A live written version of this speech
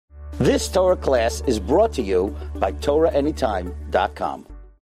This Torah class is brought to you by TorahAnytime.com.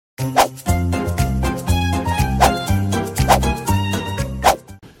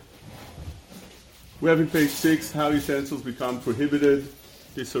 We have in page 6 how utensils become prohibited.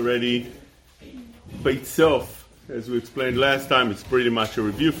 This already, by itself, as we explained last time, it's pretty much a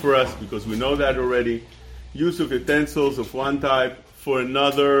review for us because we know that already. Use of utensils of one type for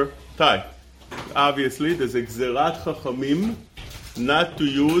another type. Obviously, there's a Gzerat Chachamim not to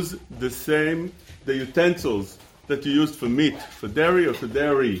use the utensils that you used for meat, for dairy, or for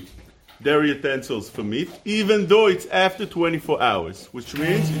dairy utensils for meat, even though it's after 24 hours, which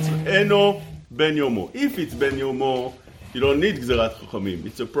means it's Eno Ben Yomo. If it's Ben Yomo, you don't need Gzerat Chachamim.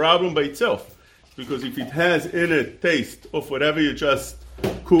 It's a problem by itself, because if it has in it taste of whatever you just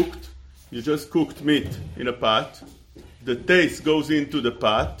cooked meat in a pot, the taste goes into the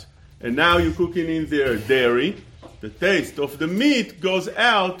pot, and now you're cooking in there dairy, the taste of the meat goes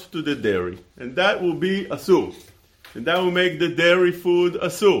out to the dairy, and that will be asur. And that will make the dairy food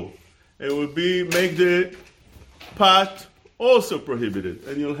asur. It will make the pot also prohibited,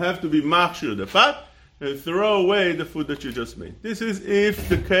 and you'll have to be machshir the pot and throw away the food that you just made. This is if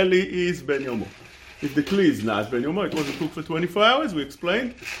the keli is ben yomo. If the kli is not ben yomo, it wasn't cooked for 24 hours, we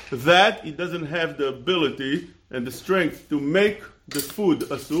explained that it doesn't have the ability and the strength to make the food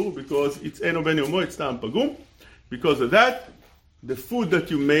asur because it's eno ben yomo, it's tam pagum. Because of that, the food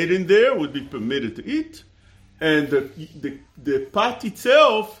that you made in there would be permitted to eat, and the pot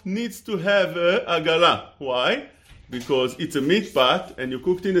itself needs to have a agala. Why? Because it's a meat pot, and you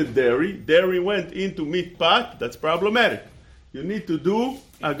cooked in a dairy. Dairy went into meat pot. That's problematic. You need to do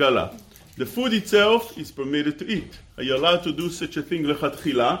agala. The food itself is permitted to eat. Are you allowed to do such a thing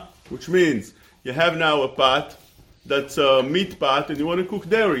lechatchila, which means you have now a pot that's a meat pot, and you want to cook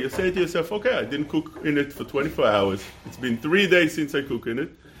dairy. You say to yourself, okay, I didn't cook in it for 24 hours. It's been 3 days since I cooked in it.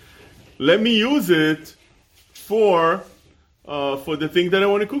 Let me use it for the thing that I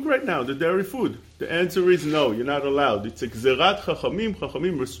want to cook right now, the dairy food. The answer is no, you're not allowed. It's a Gzerat Chachamim.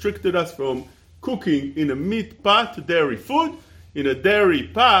 Chachamim restricted us from cooking in a meat pot dairy food, in a dairy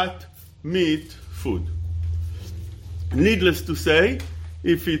pot meat food. Needless to say,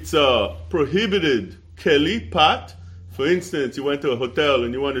 if it's a prohibited keli pot, for instance, you went to a hotel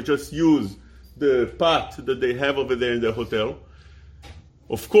and you want to just use the pot that they have over there in the hotel,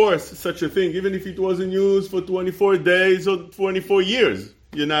 of course, such a thing, even if it wasn't used for 24 days or 24 years,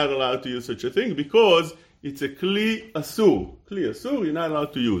 you're not allowed to use such a thing because it's a kli asur. Kli asur, you're not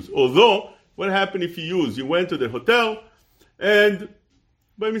allowed to use. Although, what happened if you went to the hotel and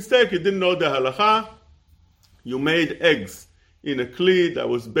by mistake you didn't know the halacha, you made eggs in a kli that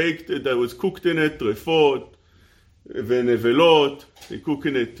was baked, that was cooked in it, trefot, venevelot, they cook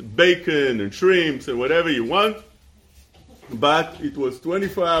in it bacon and shrimps and whatever you want, but it was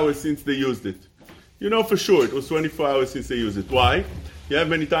 24 hours since they used it. You know for sure it was 24 hours since they used it. Why? You have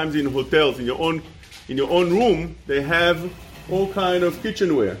many times in hotels, in your own room, they have all kind of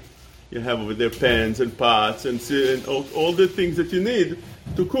kitchenware. You have over there pans and pots and all the things that you need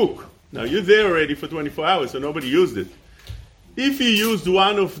to cook. Now you're there already for 24 hours, so nobody used it. If you used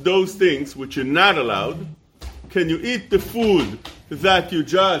one of those things, which you're not allowed, can you eat the food that you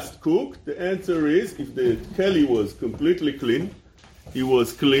just cooked? The answer is, if the keli was completely clean, it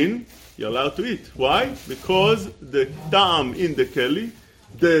was clean, you're allowed to eat. Why? Because the ta'am in the keli,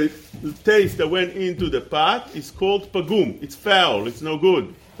 the taste that went into the pot is called pagum. It's foul, it's no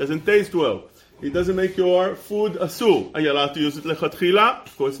good, doesn't taste well. It doesn't make your food asur. Are you allowed to use it lechatchila?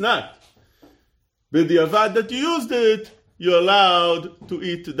 Of course not. But the avad that you used it, you're allowed to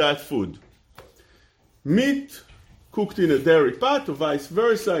eat that food. Meat cooked in a dairy pot or vice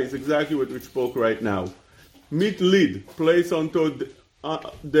versa is exactly what we spoke right now. Meat lid placed onto a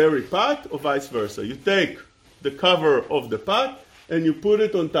dairy pot or vice versa. You take the cover of the pot and you put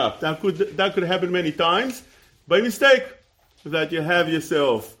it on top. That could happen many times by mistake, that you have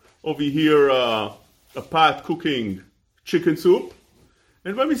yourself over here a pot cooking chicken soup,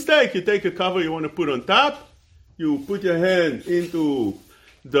 and by mistake you take a cover you want to put on top. You put your hand into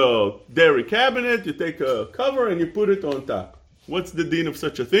the dairy cabinet, you take a cover and you put it on top. What's the din of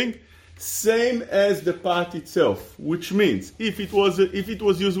such a thing? Same as the pot itself, which means if it was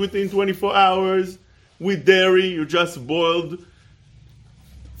used within 24 hours with dairy, you just boiled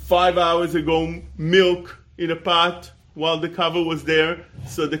 5 hours ago milk in a pot while the cover was there,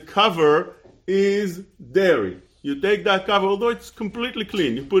 so the cover is dairy. You take that cover, although it's completely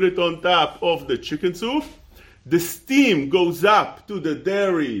clean, you put it on top of the chicken soup. The steam goes up to the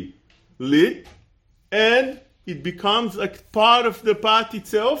dairy lid, and it becomes like part of the pot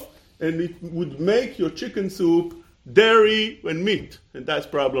itself, and it would make your chicken soup dairy and meat, and that's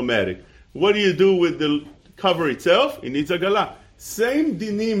problematic. What do you do with the cover itself? It needs a galah. Same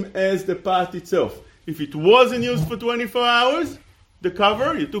dinim as the pot itself. If it wasn't used for 24 hours, the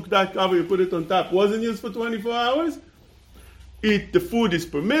cover, you took that cover, you put it on top, wasn't used for 24 hours, the food is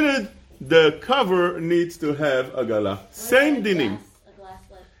permitted, the cover needs to have a galah. Same dinim.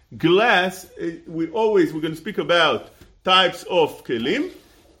 Glass, we're going to speak about types of kelim.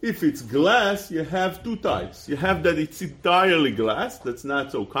 If it's glass, you have two types. You have that it's entirely glass, that's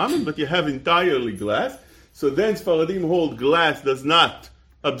not so common, but you have entirely glass. So then Sfaradim hold glass does not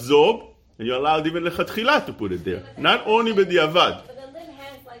absorb, and you're allowed even lechatchila to put it there. Not only b'diavad. But the lid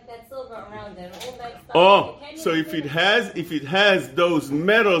has like that silver around it, all that stuff. Oh, so if it has those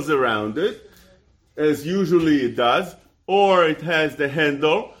metals around it, as usually it does, or it has the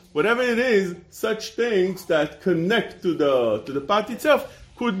handle, whatever it is, such things that connect to the pot itself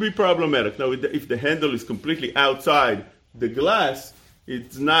could be problematic. Now, if the handle is completely outside the glass,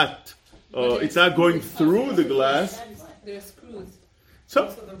 it's not going through the glass. There's screws.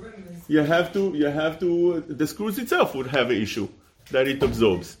 So you have to. The screws itself would have an issue that it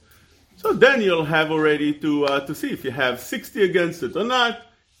absorbs. So then you'll have already to see if you have 60 against it or not.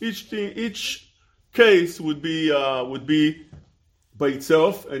 Each case would be by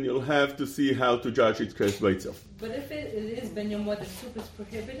itself, and you'll have to see how to judge each case by itself. But if it is ben yomot, the soup is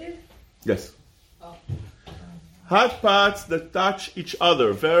prohibited? Yes. Oh. Hot pots that touch each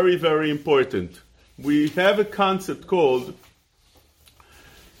other, very, very important. We have a concept called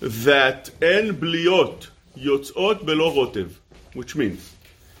that en bliot yotzot belo rotev, which means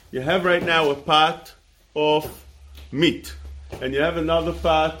you have right now a pot of meat, and you have another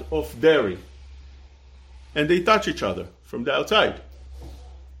pot of dairy, and they touch each other from the outside.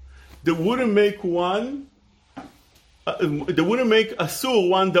 They wouldn't make asur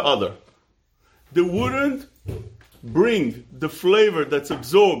one the other. They wouldn't bring the flavor that's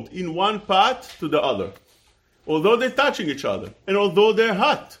absorbed in one pot to the other. Although they're touching each other, and although they're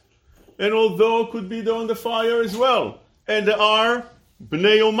hot, and although could be they're on the fire as well. And there are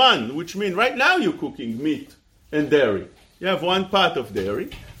bnei oman, which means right now you're cooking meat and dairy. You have one pot of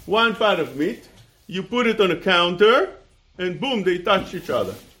dairy, one pot of meat, you put it on a counter, and boom, they touch each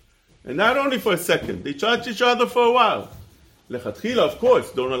other. And not only for a second, they touch each other for a while. Lechatchila, of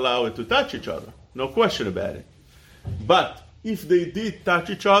course, don't allow it to touch each other. No question about it. But if they did touch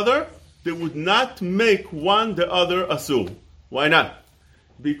each other, they would not make one the other asur. Why not?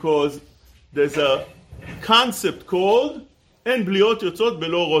 Because there's a concept called en bliot yotzot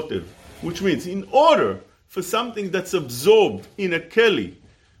belo rotev, which means in order for something that's absorbed in a keli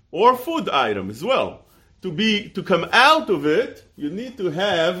or food item as well to come out of it, you need to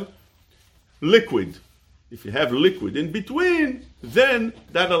have liquid. If you have liquid in between, then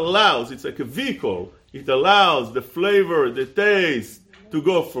that allows, it's like a vehicle, it allows the flavor, the taste to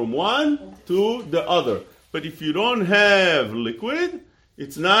go from one to the other. But if you don't have liquid,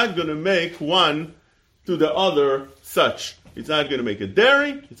 it's not going to make one to the other such. It's not going to make it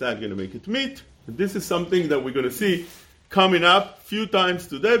dairy, it's not going to make it meat. This is something that we're going to see coming up a few times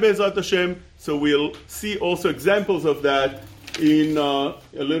today, Be'ezrat Hashem. So we'll see also examples of that in a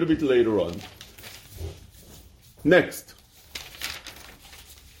little bit later on. Next.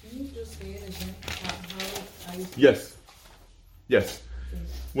 Can you just say it again? How Yes.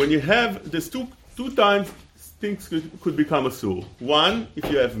 When you have, there's two times things could become asur. One, if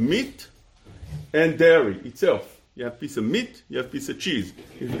you have meat and dairy itself. You have a piece of meat, you have a piece of cheese.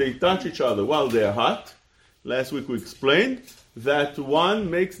 If they touch each other while they're hot, last week we explained that one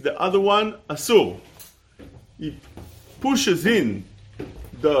makes the other one asur. It pushes in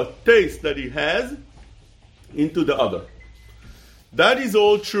the taste that he has into the other. That is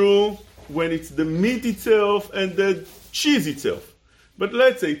all true when it's the meat itself and the cheese itself. But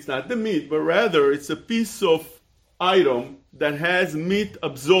let's say it's not the meat, but rather it's a piece of item that has meat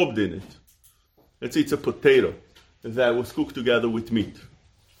absorbed in it. Let's say it's a potato that was cooked together with meat.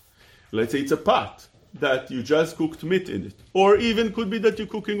 Let's say it's a pot that you just cooked meat in it. Or even could be that you're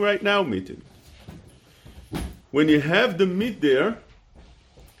cooking right now meat in it. When you have the meat there,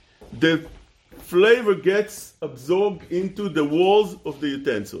 the flavor gets absorbed into the walls of the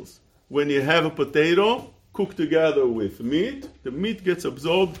utensils. When you have a potato cooked together with meat, the meat gets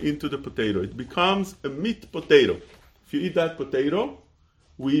absorbed into the potato. It becomes a meat potato. If you eat that potato,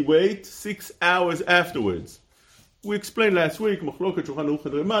 we wait 6 hours afterwards. We explained last week, Machloket Shulchan Aruch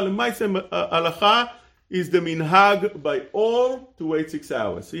and Ramah, L'maaseh halacha is the minhag by all to wait 6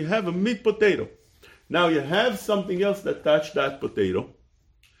 hours. So you have a meat potato. Now you have something else that touched that potato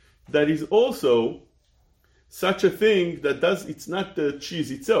that is also such a thing that it's not the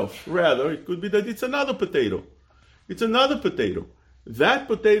cheese itself. Rather, it could be that it's another potato. It's another potato. That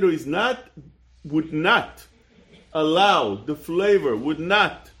potato would not allow the flavor, would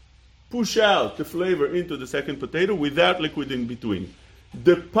not push out the flavor into the second potato without liquid in between.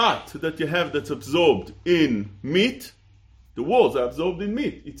 The pot that you have that's absorbed in meat, the walls are absorbed in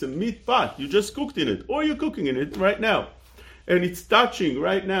meat. It's a meat pot. You just cooked in it, or you're cooking in it right now. And it's touching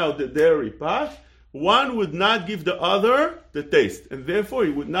right now the dairy pot. One would not give the other the taste, and therefore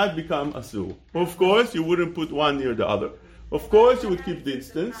it would not become asur. Of course, you wouldn't put one near the other. Of course, you would keep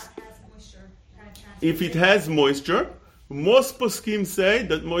distance. If it has moisture, most poskim say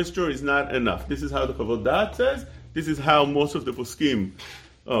that moisture is not enough. This is how the Chavod Da'at says. This is how most of the poskim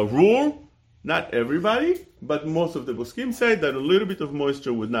rule. Not everybody, but most of the poskim say that a little bit of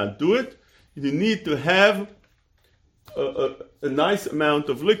moisture would not do it. You need to have a nice amount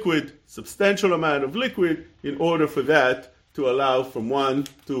of liquid, substantial amount of liquid, in order for that to allow from one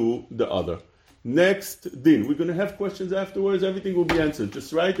to the other. Next din. We're going to have questions afterwards. Everything will be answered.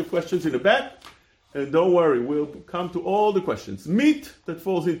 Just write your questions in the back, and don't worry, we'll come to all the questions. Meat that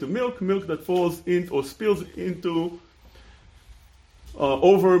falls into milk, milk that falls in or spills into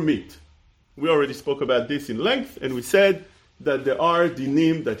over meat. We already spoke about this in length, and we said that there are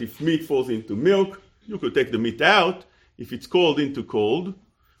dinim that if meat falls into milk, you could take the meat out. If it's cold into cold,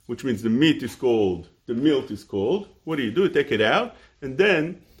 which means the meat is cold, the milk is cold, what do? You take it out, and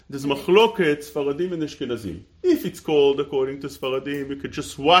then there's machloket Sfaradim and Ashkenazim. If it's cold, according to Sfaradim, you could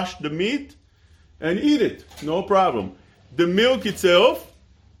just wash the meat and eat it, no problem. The milk itself,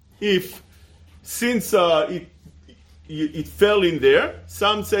 since it fell in there,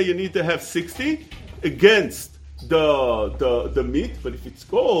 some say you need to have 60 against the meat, but if it's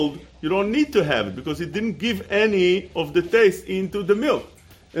cold, you don't need to have it because it didn't give any of the taste into the milk.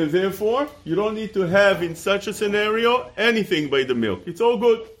 And therefore, you don't need to have in such a scenario anything by the milk. It's all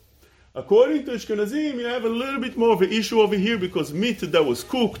good. According to Ashkenazim, you have a little bit more of an issue over here because meat that was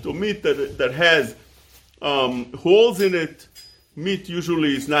cooked or meat that has holes in it, meat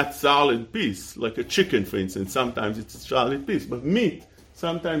usually is not solid piece, like a chicken, for instance. Sometimes it's a solid piece, but meat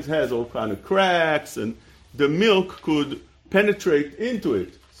sometimes has all kind of cracks, and the milk could penetrate into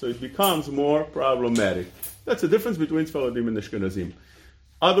it, so it becomes more problematic. That's the difference between Sfaradim and Ashkenazim.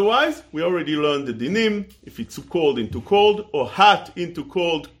 Otherwise, we already learned the dinim, if it's cold into cold, or hot into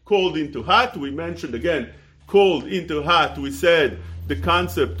cold, cold into hot. We mentioned again, cold into hot, we said the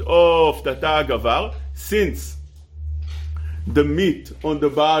concept of tata gavar, since the meat on the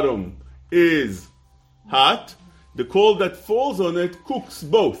bottom is hot, the cold that falls on it cooks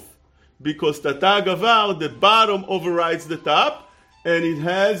both. Because tata gavar, the bottom overrides the top, and it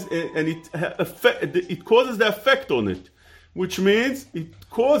causes the effect on it, which means it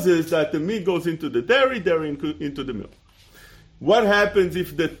causes that the meat goes into the dairy into the milk. What happens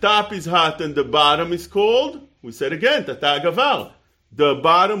if the top is hot and the bottom is cold? We said again, tata gavar. The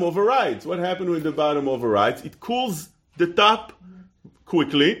bottom overrides. What happens when the bottom overrides? It cools the top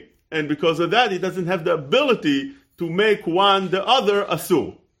quickly, and because of that, it doesn't have the ability to make one the other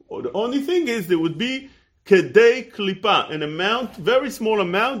asur. Or the only thing is there would be kedei klipa, an amount, very small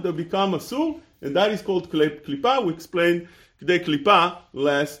amount that become asur, and that is called klipa. We explained kedei klipa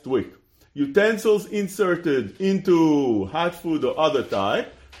last week. Utensils inserted into hot food or other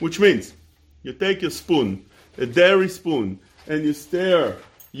type, which means you take your spoon, a dairy spoon, and you stir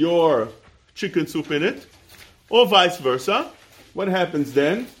your chicken soup in it, or vice versa. What happens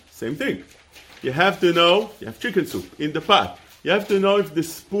then? Same thing. You have to know, you have chicken soup in the pot. You have to know if the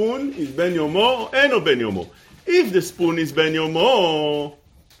spoon is ben yomo or eno ben yomo. If the spoon is ben yomo,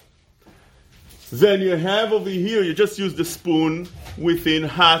 then you have over here, you just use the spoon within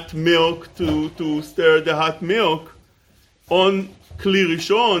hot milk to stir the hot milk. On kli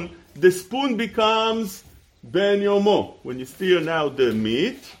rishon, the spoon becomes ben yomo. When you stir now the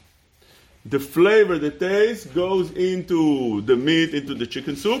meat, the flavor, the taste goes into the meat, into the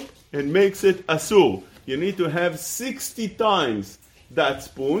chicken soup, and makes it asur. You need to have 60 times that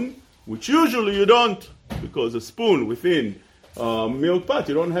spoon, which usually you don't, because a spoon within milk pot,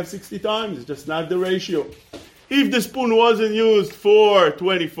 you don't have 60 times. It's just not the ratio. If the spoon wasn't used for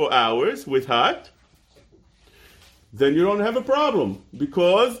 24 hours with hot, then you don't have a problem,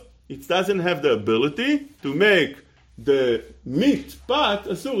 because it doesn't have the ability to make the meat pot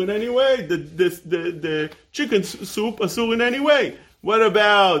asur in any way, the chicken soup asur in any way. What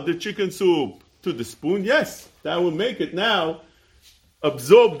about the chicken soup to the spoon? Yes, that will make it now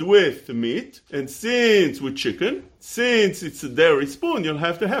absorbed with the meat, and since with chicken, since it's a dairy spoon, you'll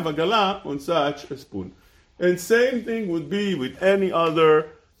have to have a gala on such a spoon. And same thing would be with any other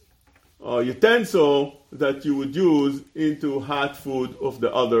utensil that you would use into hot food of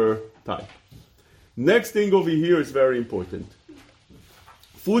the other type. Next thing over here is very important.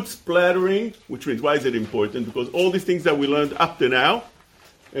 Food splattering, which means, why is it important? Because all these things that we learned up to now,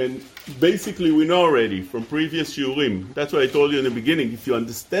 and basically we know already from previous shiurim. That's what I told you in the beginning. If you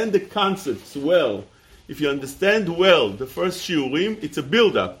understand the concepts well, if you understand well the first shiurim, it's a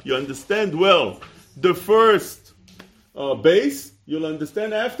build-up. You understand well the first base, you'll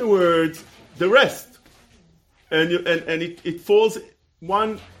understand afterwards the rest. And it falls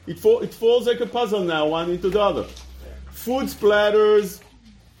it falls like a puzzle now, one into the other. Food splatters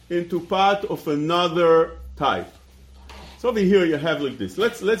into part of another type. So over here you have like this.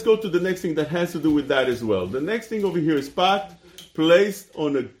 Let's go to the next thing that has to do with that as well. The next thing over here is pot placed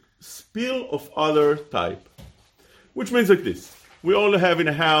on a spill of other type. Which means like this. We all have in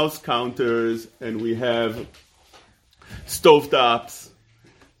a house counters and we have stovetops,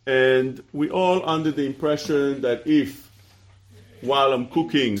 and we all under the impression that if while I'm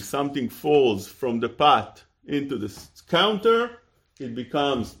cooking something falls from the pot into the counter, it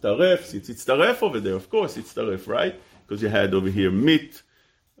becomes taref. It's taref over there, of course it's taref, right? Because you had over here meat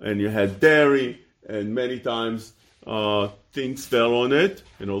and you had dairy, and many times things fell on it,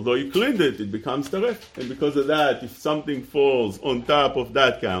 and although you cleaned it, it becomes taref. And because of that, if something falls on top of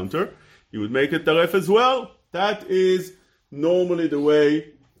that counter, you would make it taref as well. That is normally the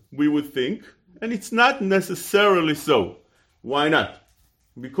way we would think, and it's not necessarily so. Why not?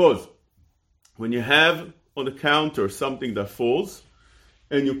 Because when you have on the counter something that falls,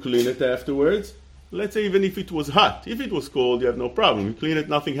 and you clean it afterwards, let's say even if it was hot, if it was cold, you have no problem. You clean it,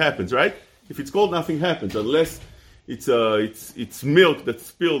 nothing happens, right? If it's cold, nothing happens, unless it's milk that's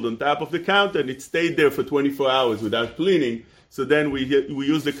spilled on top of the counter and it stayed there for 24 hours without cleaning. So then we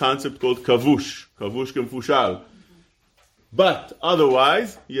use the concept called kavush kemfushal. But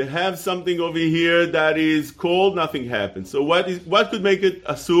otherwise, you have something over here that is cold, nothing happens. So what could make it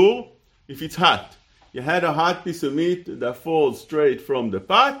asur? If it's hot. You had a hot piece of meat that falls straight from the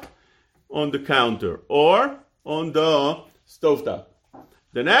pot on the counter or on the stovetop.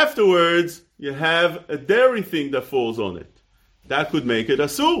 Then afterwards, you have a dairy thing that falls on it. That could make it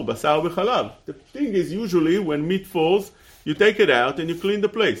asur, basar b'chalav. The thing is, usually when meat falls, you take it out and you clean the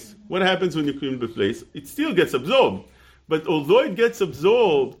place. What happens when you clean the place? It still gets absorbed. But although it gets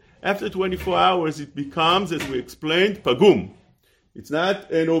absorbed, after 24 hours, it becomes, as we explained, pagum. It's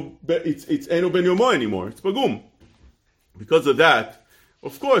not eno ben yomo anymore. It's pagum. Because of that,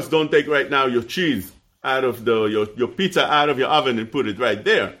 of course, don't take right now your cheese out of your pizza out of your oven and put it right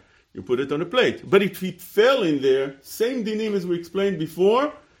there. You put it on a plate. But if it fell in there, same dinim as we explained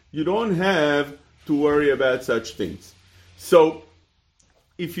before, you don't have to worry about such things. So,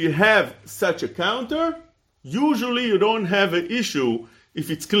 if you have such a counter, usually you don't have an issue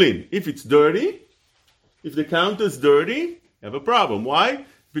if it's clean. If it's dirty, if the counter is dirty, you have a problem. Why?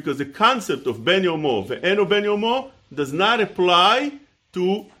 Because the concept of ben yomo ve'eno ben yomo does not apply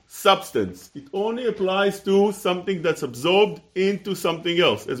to substance. It only applies to something that's absorbed into something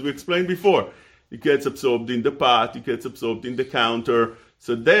else. As we explained before, it gets absorbed in the pot, it gets absorbed in the counter.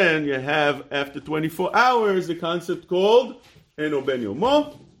 So then you have, after 24 hours, the concept called eno ben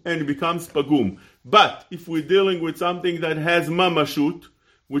yomo, and it becomes pagum. But if we're dealing with something that has mamashut,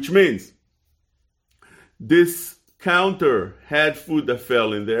 which means this counter had food that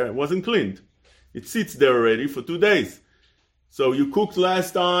fell in there, it wasn't cleaned. It sits there already for 2 days. So you cooked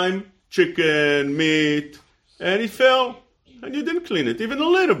last time chicken, meat, and it fell, and you didn't clean it even a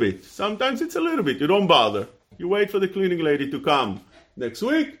little bit. Sometimes it's a little bit. You don't bother. You wait for the cleaning lady to come next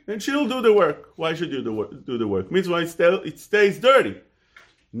week, and she'll do the work. Why should you do the work? Means why it stays dirty.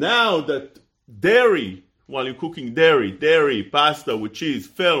 Now that dairy, while you're cooking dairy, pasta with cheese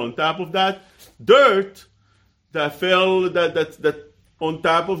fell on top of that, dirt that fell that on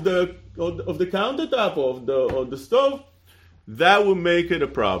top of the countertop of the stove, that will make it a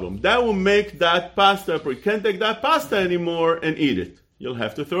problem. That will make that pasta, you can't take that pasta anymore and eat it. You'll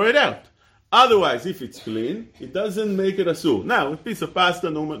have to throw it out. Otherwise, if it's clean, it doesn't make it asur. Now, a piece of pasta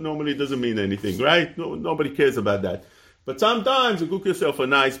normally doesn't mean anything, right? Nobody cares about that. But sometimes you cook yourself a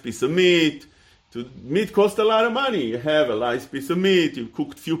nice piece of meat. Meat costs a lot of money. You have a nice piece of meat, you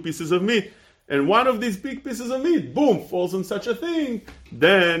cooked few pieces of meat, and one of these big pieces of meat, boom, falls on such a thing,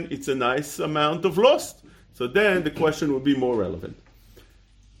 then it's a nice amount of loss. So then the question will be more relevant.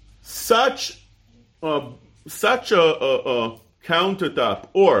 Such a countertop,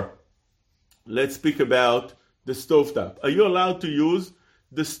 or let's speak about the stovetop. Are you allowed to use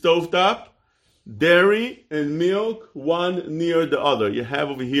the stovetop, dairy and milk, one near the other? You have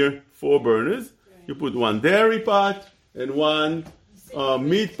over here 4 burners. You put one dairy pot and one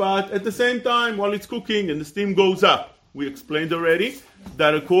meat pot at the same time while it's cooking, and the steam goes up. we explained already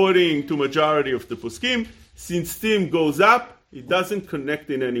that according to majority of the poskim, since steam goes up, it doesn't connect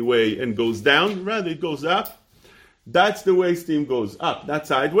in any way and goes down, rather it goes up. That's the way steam goes up, not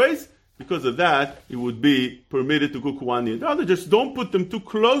sideways. Because of that, it would be permitted to cook one near the other. Just don't put them too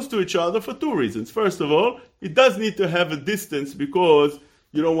close to each other for two reasons. First of all, it does need to have a distance because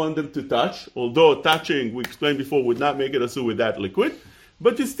you don't want them to touch. Although touching, we explained before, would not make it asur with that liquid.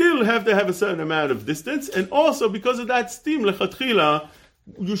 But you still have to have a certain amount of distance. And also, because of that steam, lechatchila,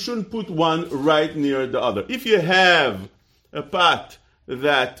 you shouldn't put one right near the other. If you have a pot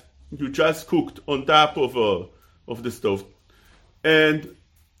that you just cooked on top of the stove, and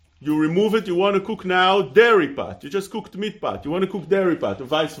you remove it, you want to cook now dairy pot. You just cooked meat pot. You want to cook dairy pot, or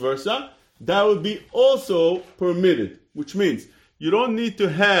vice versa. That would be also permitted, which means you don't need to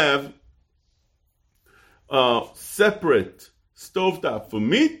have a separate stovetop for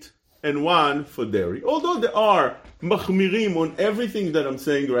meat and one for dairy. Although there are machmirim on everything that I'm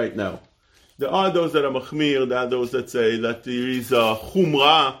saying right now. There are those that are machmir, there are those that say that there is a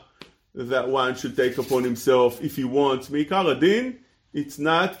chumrah that one should take upon himself if he wants. Meikar adin, it's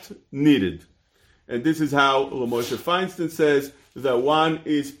not needed. And this is how Rav Moshe Feinstein says that one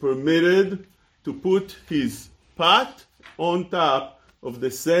is permitted to put his pot on top of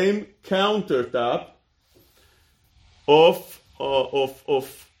the same countertop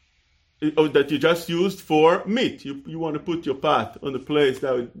that you just used for meat. You want to put your pot on the place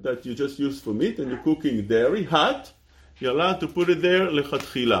that you just used for meat, and you're cooking dairy hot. You're allowed to put it there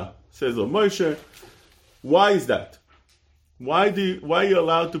lechatchila, says Rav Moshe. Why is that? Why are you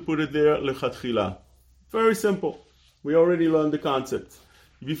allowed to put it there lechatchila? Very simple. We already learned the concept.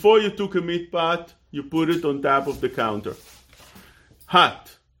 Before you took a meat pot, you put it on top of the counter.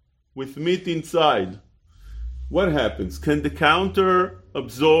 Hot, with meat inside. What happens? Can the counter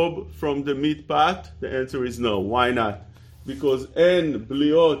absorb from the meat pot? The answer is no. Why not? Because en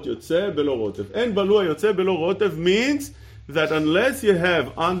bliot yotze belo rotev. En balua yotze belo rotev means that unless you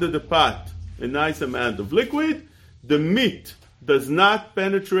have under the pot a nice amount of liquid, the meat does not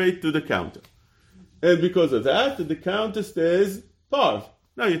penetrate to the counter. And because of that, the counter stays tarv.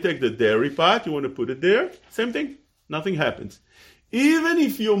 Now you take the dairy pot, you want to put it there, same thing, nothing happens. Even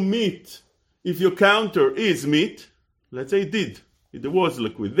if your counter is meat, let's say there was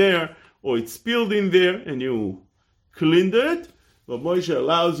liquid there, or it spilled in there and you cleaned it, Rav Moshe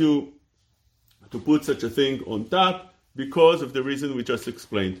allows you to put such a thing on top because of the reason we just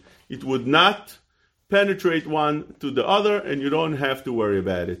explained. It would not penetrate one to the other, and you don't have to worry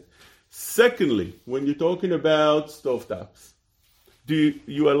about it. Secondly, when you're talking about stovetops,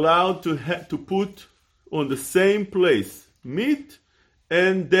 you're allowed to put on the same place meat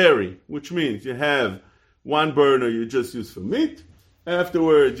and dairy, which means you have one burner you just use for meat.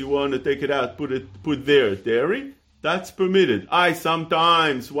 Afterwards, you want to take it out, put there dairy. That's permitted.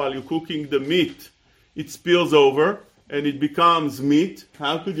 Sometimes while you're cooking the meat, it spills over and it becomes meat.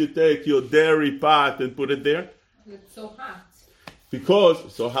 How could you take your dairy pot and put it there? It's so hot.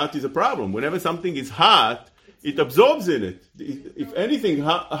 Because so hot is a problem. Whenever something is hot, it absorbs in it. If anything,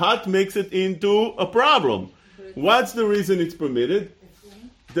 hot makes it into a problem. What's the reason it's permitted?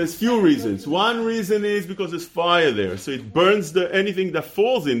 There's few reasons. One reason is because there's fire there. So it burns anything that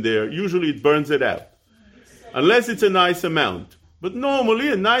falls in there. Usually it burns it out. Unless it's a nice amount. But normally,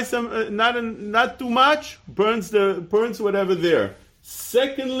 a nice, not too much, burns whatever there.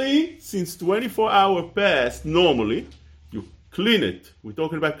 Secondly, since 24 hours passed, normally, you clean it. We're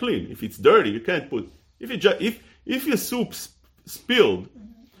talking about clean. If it's dirty, you can't put. If your soup spilled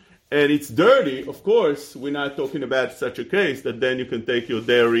and it's dirty, of course, we're not talking about such a case that then you can take your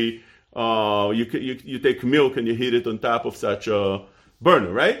dairy, you take milk and you heat it on top of such a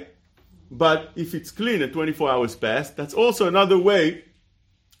burner, right? But if it's clean and 24 hours passed, that's also another way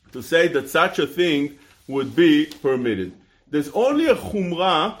to say that such a thing would be permitted. There's only a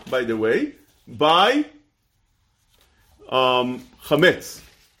chumrah, by the way, by chametz.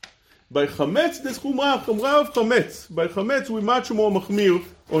 By chametz, there's chumrah of chametz. By chametz, we're much more machmir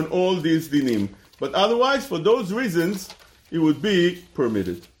on all these dinim. But otherwise, for those reasons, it would be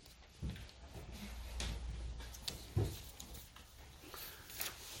permitted.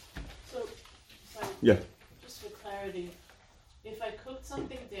 Yeah. Just for clarity, if I cooked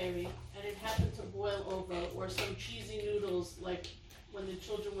something dairy and it happened to boil over, or some cheesy noodles, like when the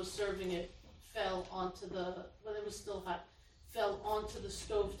children were serving it, fell onto when it was still hot, fell onto the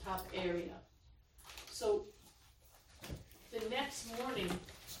stovetop area. So the next morning,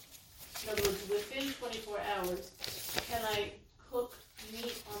 in other words, within 24 hours, can I cook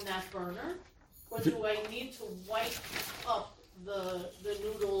meat on that burner? Or do I need to wipe up the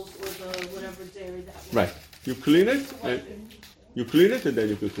noodles or the whatever dairy that was? Right. You clean it, and then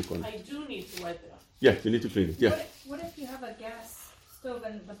you can cook on it. I do need to wipe it off. Yeah, you need to clean it. Yeah. What if you have a gas stove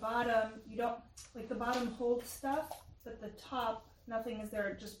and the bottom, you don't, like the bottom holds stuff, but the top, nothing is there,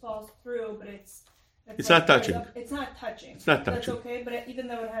 it just falls through, but it's not touching. It's not touching. It's not touching. That's okay, but even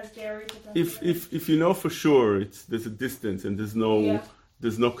though it has dairy. If you know for sure there's a distance and there's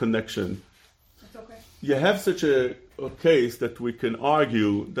no connection. It's okay. You have such a case that we can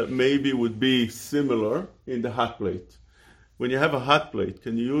argue that maybe would be similar in the hot plate. When you have a hot plate,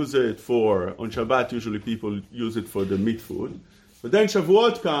 can you use it on Shabbat, usually people use it for the meat food. But then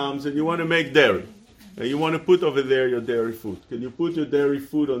Shavuot comes and you want to make dairy. And you want to put over there your dairy food. Can you put your dairy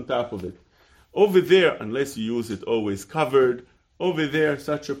food on top of it? Over there, unless you use it always covered, over there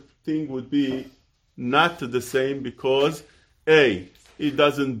such a thing would be not the same because A, it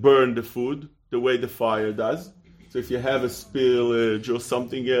doesn't burn the food the way the fire does. So if you have a spillage or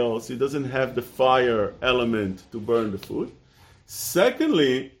something else, it doesn't have the fire element to burn the food.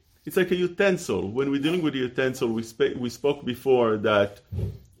 Secondly, it's like a utensil. When we're dealing with a utensil, we spoke before that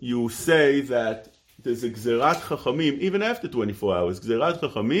you say that there's a Gzerat Chachamim, even after 24 hours. Gzerat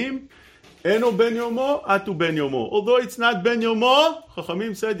Chachamim, Eno ben yomo, atu ben yomo. Although it's not ben yomo,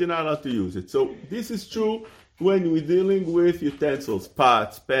 Chachamim said you're not allowed to use it. So this is true when we're dealing with utensils,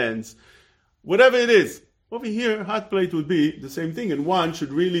 pots, pans, whatever it is. Over here, hot plate would be the same thing, and one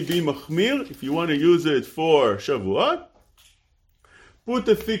should really be machmir. If you want to use it for Shavuot, put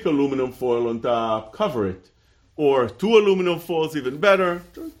a thick aluminum foil on top, cover it. Or 2 aluminum foils, even better.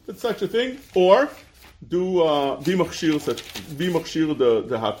 It's such a thing. Or do be machshir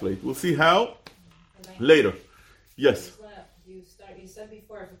the hot plate. We'll see how later. Yes. You said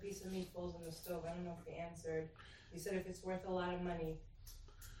before if a piece of meat falls on the stove. I don't know if you answered. You said if it's worth a lot of money.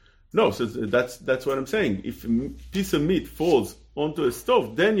 No, so that's what I'm saying. If a piece of meat falls onto a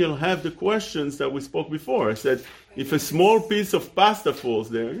stove, then you'll have the questions that we spoke before. I said, if a small piece of pasta falls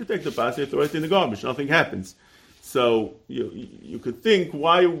there, you take the pasta, you throw it in the garbage, nothing happens. So you could think,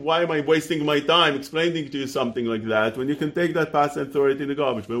 why am I wasting my time explaining to you something like that when you can take that pasta and throw it in the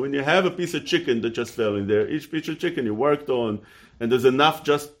garbage? But when you have a piece of chicken that just fell in there, each piece of chicken you worked on, and there's enough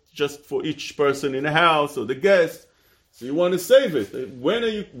just for each person in the house or the guest, so you want to save it.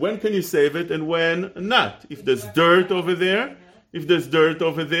 When can you save it and when not? If there's dirt over there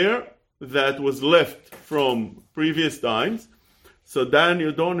that was left from previous times, so then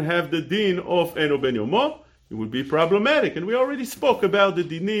you don't have the din of Eno ben yomo. It would be problematic. And we already spoke about the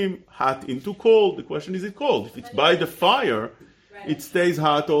dinim, hot into cold. The question is it cold? If it's by the fire, it stays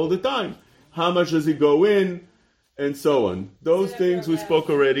hot all the time. How much does it go in? And so on. Those things we spoke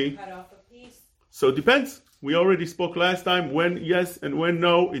already. So it depends. We already spoke last time when yes and when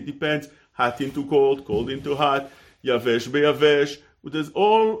no. It depends. Hot into cold, cold into hot, yavesh beyavesh.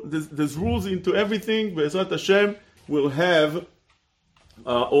 There's rules into everything. Be'ezrat Hashem will have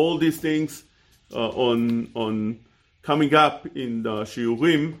all these things on coming up in the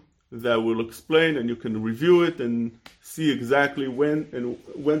shiurim that will explain, and you can review it and see exactly when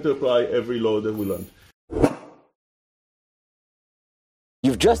to apply every law that we learned.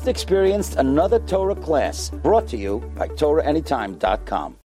 You've just experienced another Torah class brought to you by TorahAnytime.com.